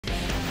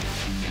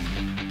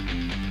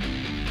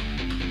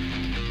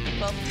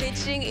Well,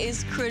 pitching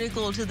is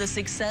critical to the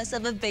success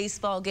of a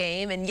baseball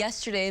game, and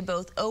yesterday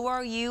both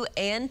ORU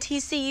and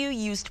TCU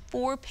used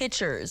 4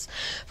 pitchers.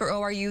 For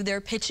ORU, their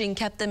pitching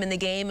kept them in the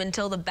game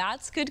until the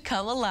bats could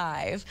come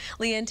alive.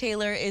 Leanne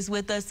Taylor is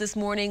with us this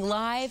morning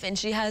live, and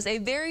she has a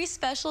very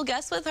special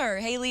guest with her.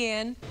 Hey,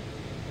 Leanne.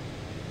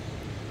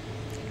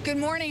 Good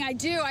morning. I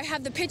do. I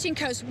have the pitching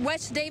coach.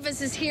 Wes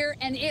Davis is here,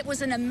 and it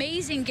was an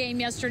amazing game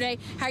yesterday.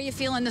 How are you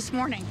feeling this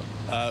morning?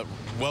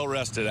 Well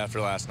rested after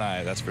last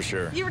night, that's for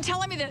sure. You were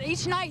telling me that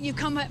each night you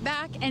come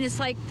back and it's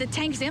like the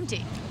tank's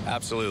empty.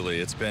 Absolutely.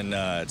 It's been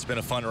a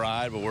fun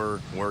ride, but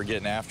we're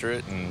getting after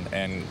it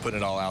and putting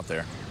it all out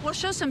there. We'll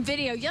show some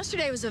video.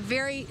 Yesterday was a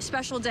very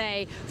special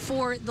day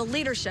for the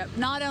leadership,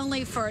 not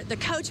only for the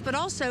coach, but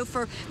also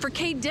for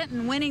Cade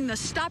Denton winning the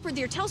Stopper of the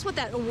Year. Tell us what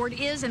that award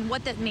is and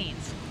what that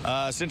means.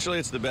 Essentially,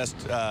 it's the best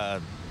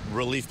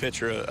relief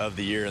pitcher of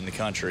the year in the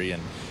country,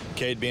 and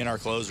Cade, being our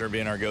closer,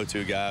 being our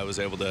go-to guy, was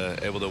able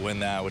to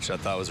win that, which I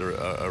thought was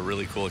a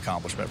really cool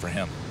accomplishment for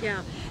him.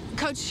 Yeah.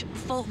 Coach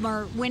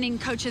Fulmer winning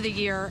Coach of the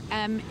Year,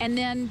 and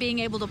then being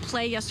able to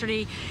play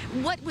yesterday.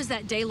 What was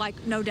that day like,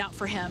 no doubt,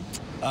 for him?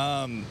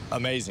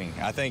 Amazing.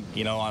 I think,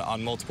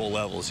 on multiple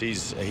levels.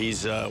 He's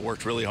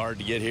worked really hard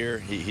to get here.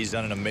 He's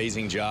done an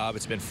amazing job.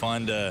 It's been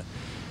fun to,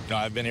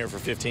 I've been here for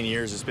 15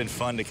 years. It's been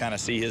fun to kind of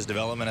see his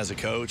development as a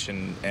coach,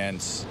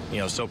 and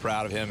so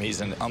proud of him.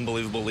 He's an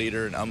unbelievable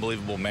leader, an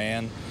unbelievable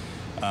man,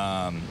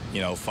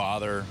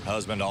 father,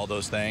 husband, all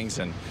those things.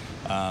 And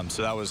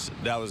so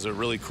that was a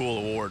really cool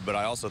award. But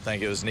I also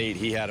think it was neat.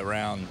 He had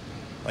around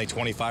like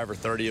 25 or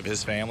 30 of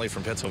his family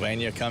from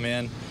Pennsylvania come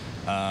in.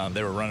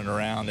 They were running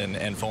around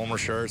in Fulmer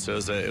shirts. So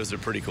it was a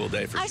pretty cool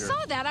day for sure. I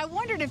saw that. I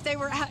wondered if they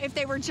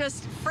were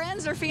just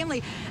friends or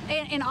family,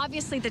 and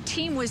obviously the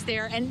team was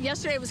there. And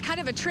yesterday it was kind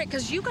of a trick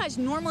because you guys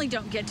normally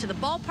don't get to the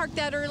ballpark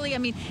that early. I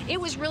mean,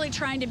 it was really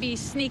trying to be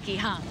sneaky,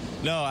 huh?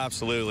 No,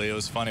 absolutely. It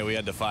was funny. We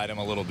had to fight him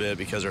a little bit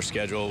because our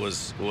schedule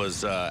was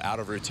out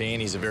of routine.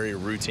 He's a very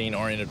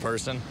routine-oriented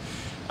person.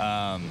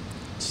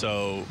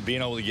 So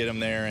being able to get him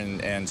there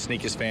and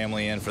sneak his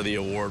family in for the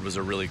award was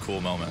a really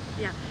cool moment.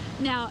 Yeah.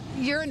 Now,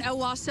 you're an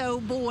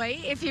Owasso boy,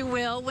 if you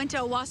will, went to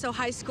Owasso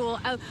High School.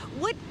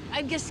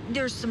 I guess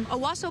there's some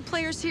Owasso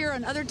players here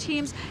on other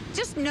teams.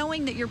 Just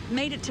knowing that you've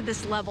made it to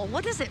this level,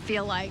 what does it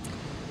feel like?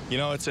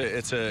 It's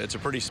a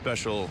pretty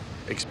special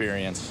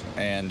experience,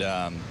 and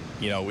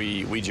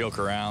we joke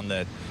around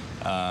that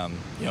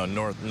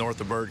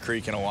north of Bird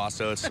Creek in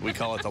Owasso, we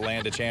call it the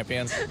land of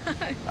champions.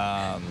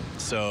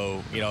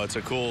 So it's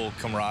a cool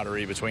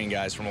camaraderie between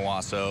guys from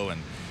Owasso,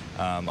 and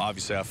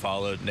obviously I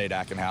followed Nate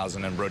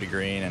Ackenhausen and Brody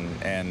Green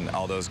and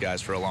all those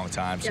guys for a long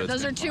time. So yeah,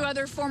 those are 2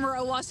 other former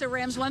Owasso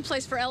Rams. One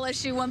plays for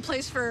LSU, one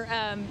plays for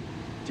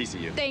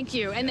TCU. Thank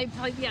you. And they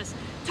played, yes.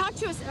 Talk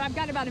to us. I've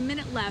got about a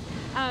minute left.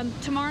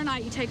 Tomorrow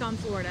night you take on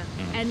Florida.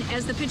 Mm-hmm. And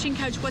as the pitching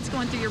coach, what's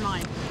going through your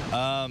mind?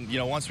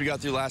 Once we got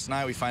through last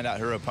night, we find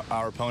out who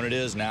our opponent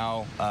is.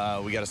 Now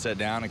we got to sit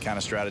down and kind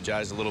of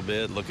strategize a little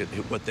bit, look at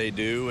what they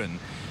do, and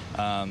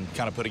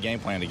kind of put a game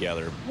plan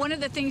together. One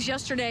of the things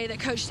yesterday that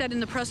Coach said in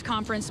the press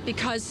conference,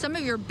 because some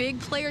of your big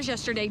players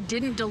yesterday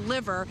didn't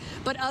deliver,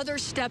 but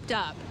others stepped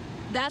up.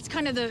 That's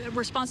kind of the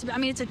responsibility.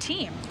 I mean, it's a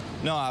team.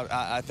 No,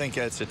 I think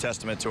it's a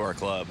testament to our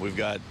club. We've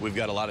got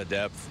a lot of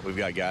depth. We've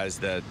got guys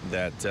that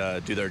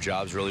do their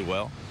jobs really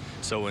well.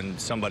 So when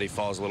somebody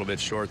falls a little bit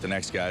short, the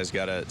next guy's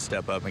got to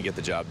step up and get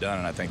the job done,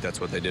 and I think that's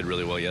what they did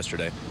really well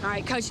yesterday. All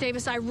right, Coach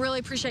Davis, I really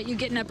appreciate you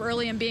getting up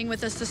early and being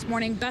with us this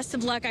morning. Best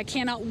of luck. I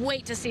cannot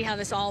wait to see how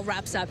this all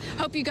wraps up.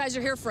 Hope you guys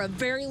are here for a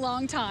very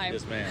long time.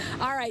 Yes, ma'am.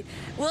 All right,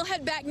 we'll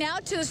head back now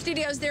to the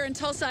studios there in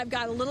Tulsa. I've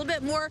got a little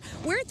bit more.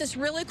 We're at this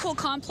really cool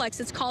complex.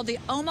 It's called the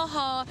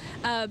Omaha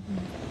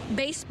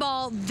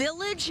Baseball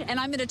Village, and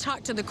I'm going to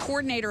talk to the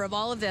coordinator of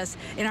all of this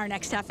in our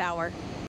next half hour.